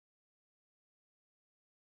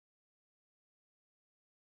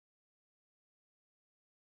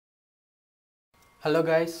Hello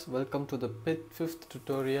guys, welcome to the fifth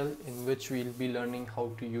tutorial in which we'll be learning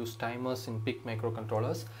how to use timers in PIC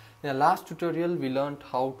microcontrollers. In the last tutorial we learned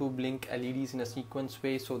how to blink LEDs in a sequence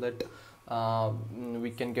way so that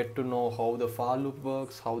we can get to know how the for loop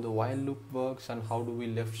works, how the while loop works, and how do we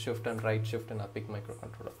left shift and right shift in a PIC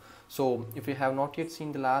microcontroller. So if you have not yet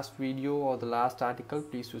seen the last video or the last article,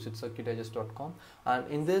 please visit circuitdigest.com, and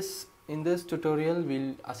in this tutorial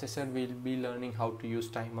as I said, we'll be learning how to use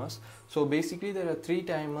timers. So basically there are three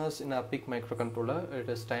timers in a PIC microcontroller. It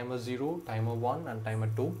is timer 0, timer 1 and timer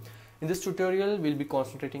 2. In this tutorial we'll be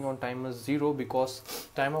concentrating on timer 0 because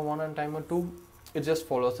timer 1 and timer 2, it just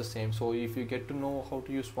follows the same. So if you get to know how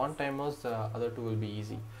to use one timers, the other two will be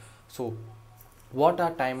easy. So what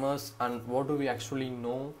are timers and what do we actually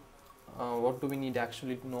know? What do we need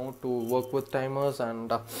actually to know to work with timers,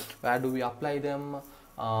 and where do we apply them?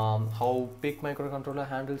 How PIC microcontroller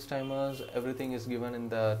handles timers, everything is given in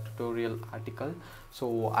the tutorial article.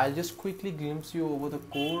 So I'll just quickly glimpse you over the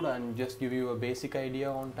code and just give you a basic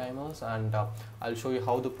idea on timers, and I'll show you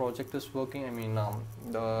how the project is working.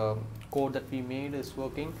 The code that we made is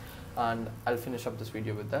working, and I'll finish up this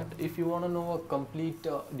video with that. If you want to know a complete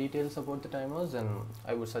details about the timers, then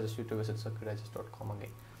I would suggest you to visit circuitdigest.com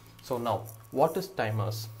again. So now, what is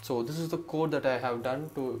timers? So this is the code that I have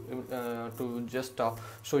done to just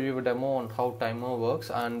show you a demo on how timer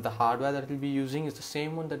works, and the hardware that we'll be using is the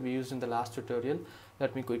same one that we used in the last tutorial.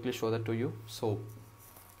 Let me quickly show that to you. So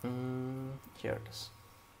here it is.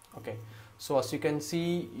 Okay, so as you can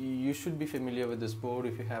see, you should be familiar with this board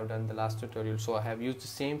if you have done the last tutorial. So I have used the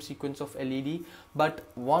same sequence of LED, but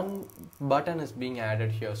one button is being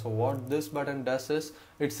added here. So what this button does is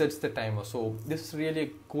it sets the timer. So this is really a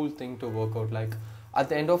cool thing to work out. Like at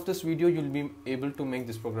the end of this video, you'll be able to make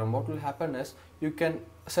this program. What will happen is you can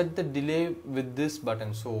set the delay with this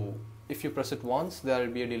button. So if you press it once, there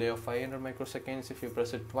will be a delay of 500 microseconds. If you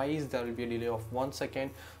press it twice, there will be a delay of 1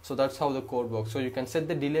 second. So that's how the code works. So you can set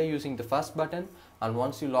the delay using the first button, and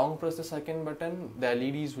once you long press the second button, the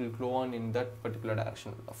LEDs will glow on in that particular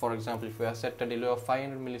direction. For example, if you have set a delay of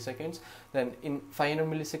 500 milliseconds, then in 500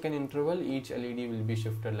 millisecond interval, each LED will be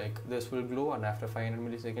shifted. Like this will glow, and after 500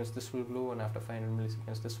 milliseconds this will glow, and after 500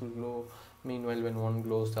 milliseconds this will glow. Meanwhile, when one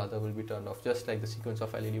glows, the other will be turned off, just like the sequence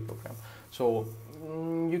of LED program. So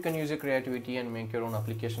you can use your creativity and make your own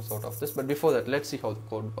applications out of this, but before that, let's see how the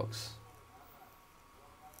code works.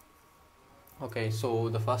 Okay, so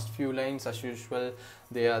the first few lines, as usual,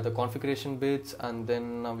 they are the configuration bits, and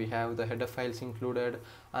then we have the header files included,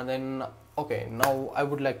 and then okay, now I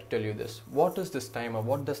would like to tell you this. What is this timer?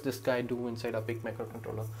 What does this guy do inside a PIC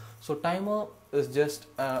microcontroller? So timer is just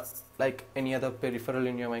like any other peripheral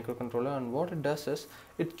in your microcontroller, and what it does is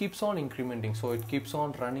it keeps on incrementing. So it keeps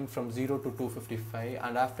on running from 0 to 255,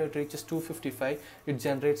 and after it reaches 255, it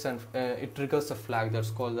generates and it triggers a flag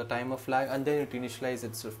that's called the timer flag, and then it initializes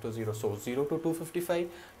itself to 0. So 0 to 255,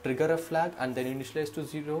 trigger a flag, and then initialize to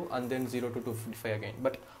 0, and then 0 to 255 again.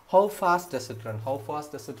 But how fast does it run? How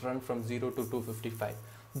fast does it run from 0 to 255?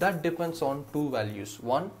 That depends on two values.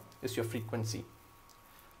 One is your frequency.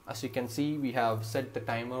 As you can see, we have set the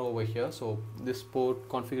timer over here. So this port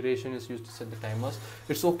configuration is used to set the timers.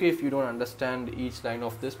 It's okay if you don't understand each line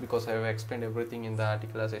of this because I have explained everything in the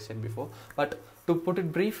article, as I said before. But to put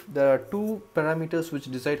it brief, there are two parameters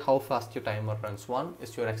which decide how fast your timer runs. One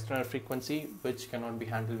is your external frequency, which cannot be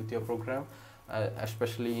handled with your program.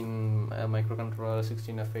 Especially in microcontroller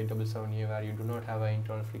 16F877A, where you do not have an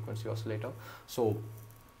internal frequency oscillator. So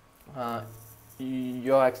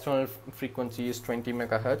your external frequency is 20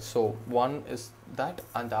 megahertz. So one is that,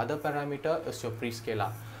 and the other parameter is your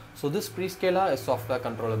prescaler. So this prescaler is software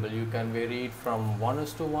controllable. You can vary it from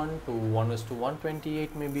 1:1 to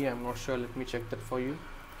 1:128 maybe. I'm not sure. Let me check that for you.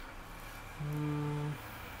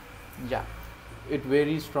 Yeah, it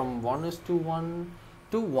varies from 1:1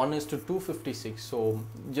 to 1:256. So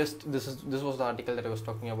just this was the article that I was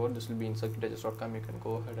talking about. This will be in circuitdigest.com. You can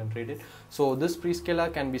go ahead and read it. So this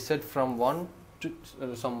prescaler can be set from 1 to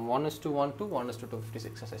some 1:1 to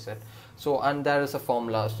 1:256, as I said. So, and there is a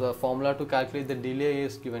formula. So the formula to calculate the delay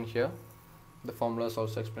is given here. The formula is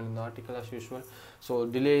also explained in the article as usual. So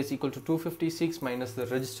delay is equal to 256 minus the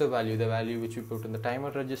register value, the value which you put in the timer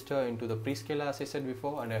register, into the prescaler, as I said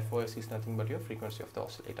before, and FOS is nothing but your frequency of the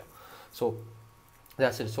oscillator. So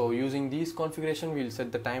that's it. So using these configuration, we'll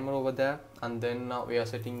set the timer over there, and then now we are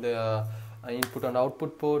setting the input and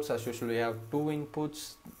output ports. As usual, we have two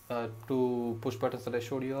inputs, two push buttons that I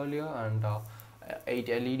showed you earlier, and 8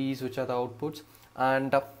 LEDs, which are the outputs.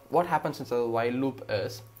 And what happens inside the while loop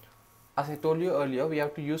is, as I told you earlier, we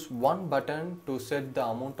have to use one button to set the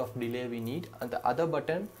amount of delay we need, and the other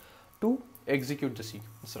button to execute the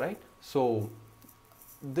sequence, right? So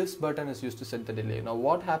this button is used to set the delay. Now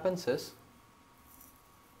what happens is,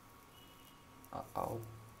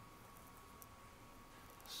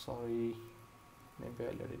 sorry, maybe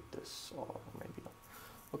I'll edit this, or maybe not.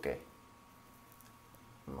 Okay,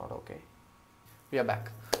 not okay. We are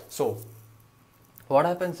back. So what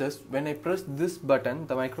happens is, when I press this button,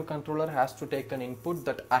 the microcontroller has to take an input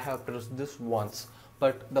that I have pressed this once.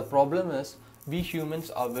 But the problem is, we humans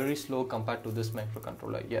are very slow compared to this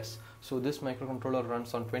microcontroller. Yes, so this microcontroller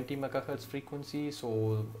runs on 20 megahertz frequency,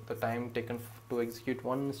 so the time taken to execute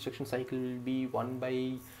one instruction cycle will be 1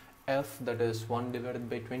 by f, that is 1 divided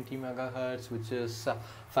by 20 megahertz, which is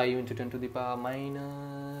 5 into 10 to the power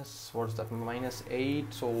minus, what's that, minus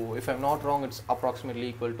 8. So if I'm not wrong, it's approximately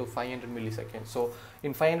equal to 500 milliseconds. So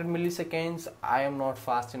in 500 milliseconds, I am not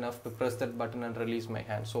fast enough to press that button and release my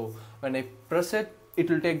hand. So when I press it, it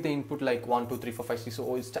will take the input like 1, 2, 3, 4, 5, 6.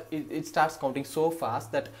 So it starts counting so fast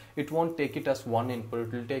that it won't take it as one input.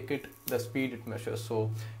 It will take it the speed it measures. So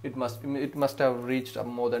it must have reached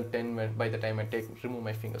more than 10 by the time I remove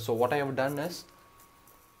my finger. So what I have done is,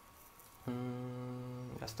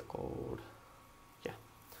 that's the code. Yeah.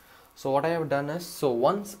 So what I have done is, so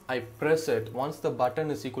once I press it, once the button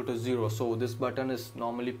is equal to 0, so this button is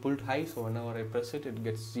normally pulled high, so whenever I press it, it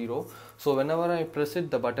gets 0. So whenever I press it,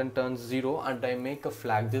 the button turns 0, and I make a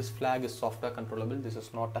flag. This flag is software controllable, this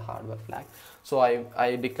is not a hardware flag. So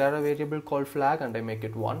I declare a variable called flag and I make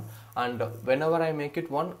it 1, and whenever I make it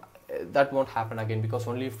 1, that won't happen again, because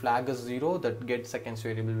only flag is 0, that get seconds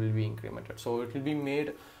variable will be incremented. So it will be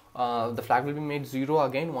made, the flag will be made 0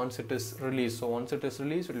 again once it is released. So once it is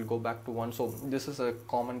released, it will go back to 1. So this is a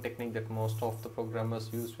common technique that most of the programmers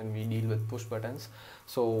use when we deal with push buttons.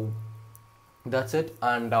 So that's it.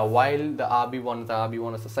 And while the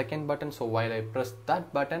RB1 is the second button, so while I press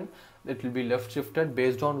that button, it will be left shifted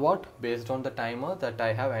based on what? Based on the timer that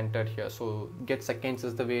I have entered here. So get seconds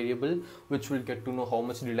is the variable which will get to know how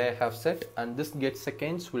much delay I have set, and this get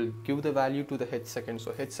seconds will give the value to the h second.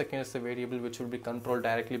 So h second is the variable which will be controlled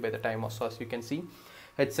directly by the timer. So as you can see,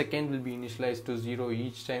 h second will be initialized to 0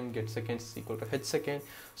 each time get seconds is equal to h second.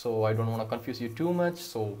 So I don't want to confuse you too much,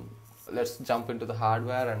 so let's jump into the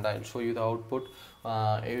hardware and I'll show you the output.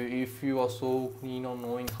 If you are so keen on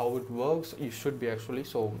knowing how it works, you should be actually,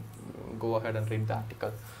 so go ahead and read the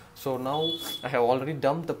article. So now I have already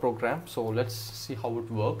dumped the program, so let's see how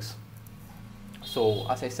it works. So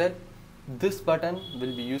as I said, this button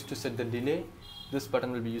will be used to set the delay, this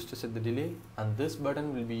button will be used to set the delay, and this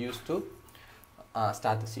button will be used to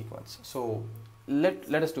start the sequence. So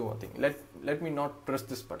let us do one thing. Let me not press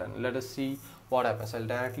this button. Let us see what happens. I'll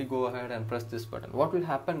directly go ahead and press this button. What will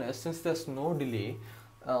happen is, since there's no delay,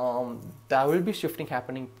 there will be shifting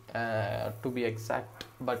happening to be exact,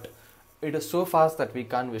 but it is so fast that we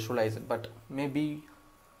can't visualize it. But maybe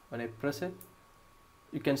when I press it,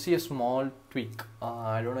 you can see a small tweak.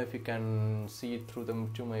 I don't know if you can see it through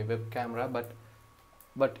to my web camera,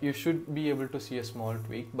 but you should be able to see a small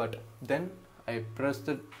tweak. But then I press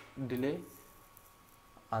the delay,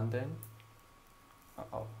 and then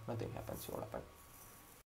nothing happens. What happened?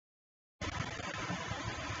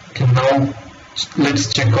 Okay, now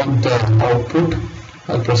let's check out the output.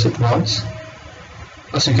 I'll press it once.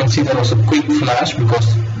 As you can see, there was a quick flash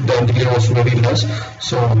because the delay was very less,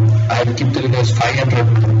 so I'll keep the delay as 500.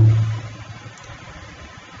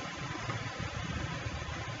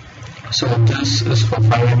 So this is for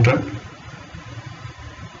 500.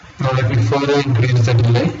 Now let me further increase the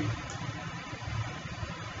delay.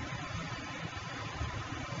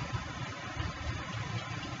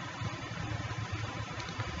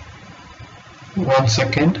 One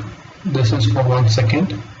second. This is for 1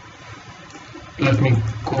 second. Let me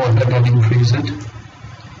go ahead and increase it.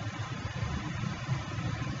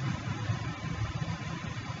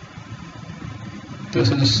 This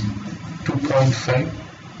is 2.5.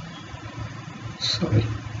 Sorry.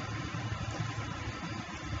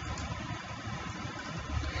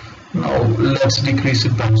 Now let's decrease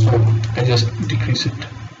it back. So I just decrease it.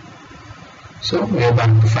 So we are back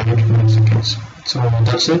to 500 milliseconds. So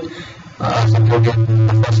that's it. As I told you,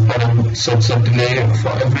 the first button sets a delay for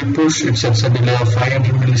every push. It sets a delay of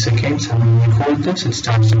 500 milliseconds, and when you hold this, it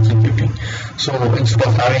starts executing. So instead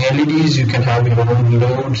of having LEDs, you can have your own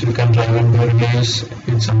loads. You can drive in the relays.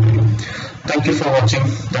 It's up to you. Thank you for watching.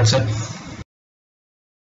 That's it.